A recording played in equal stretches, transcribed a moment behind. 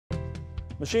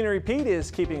Machinery Pete is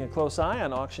keeping a close eye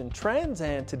on auction trends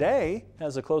and today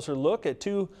has a closer look at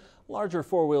two larger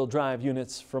four-wheel drive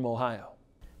units from Ohio.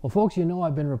 Well, folks, you know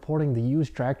I've been reporting the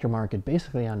used tractor market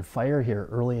basically on fire here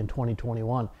early in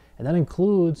 2021, and that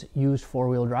includes used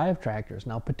four-wheel drive tractors.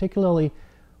 Now, particularly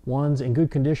ones in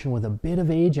good condition with a bit of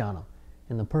age on them.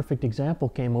 And the perfect example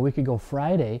came a week ago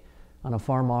Friday on a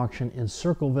farm auction in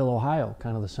Circleville, Ohio,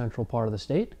 kind of the central part of the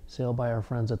state. Sale by our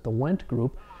friends at the Wendt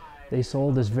Group. They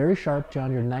sold this very sharp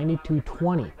John Deere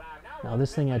 9220. Now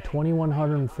this thing had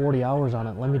 2,140 hours on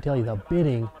it. Let me tell you, the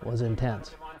bidding was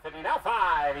intense.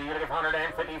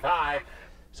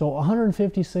 So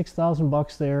 156,000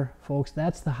 bucks there, folks.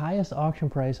 That's the highest auction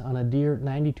price on a Deere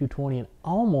 9220 in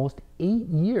almost 8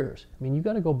 years. I mean, you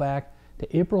got to go back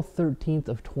to April 13th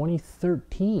of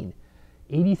 2013,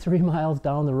 83 miles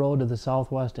down the road to the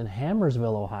southwest in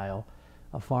Hammersville, Ohio,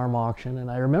 a farm auction. And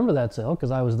I remember that sale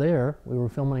because I was there. We were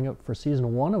filming it for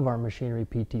season 1 of our Machinery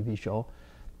Pete TV show,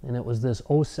 and it was this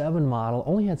 '07 model,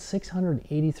 only had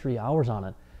 683 hours on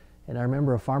it. And I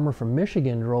remember a farmer from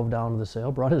Michigan drove down to the sale,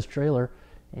 brought his trailer,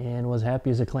 and was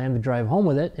happy as a clam to drive home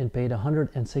with it and paid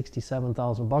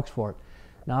 167,000 bucks for it.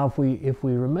 Now, if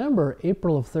we remember,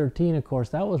 April of 13, of course,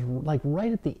 that was like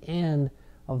right at the end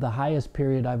of the highest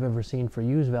period I've ever seen for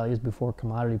used values before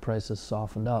commodity prices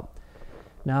softened up.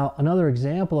 Now, another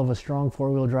example of a strong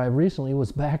four-wheel drive recently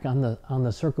was back on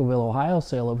the Circleville, Ohio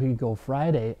sale a week ago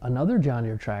Friday. Another John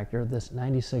Deere tractor, this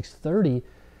 9630,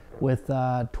 with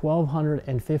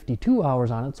 1,252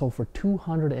 hours on it, so for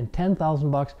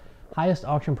 210,000 bucks, highest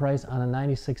auction price on a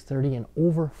 9630 in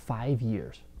over 5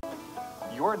 years.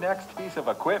 Your next piece of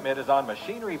equipment is on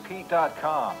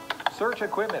MachineryPete.com. Search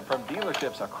equipment from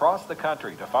dealerships across the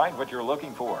country to find what you're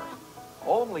looking for.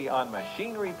 Only on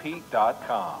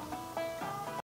MachineryPete.com.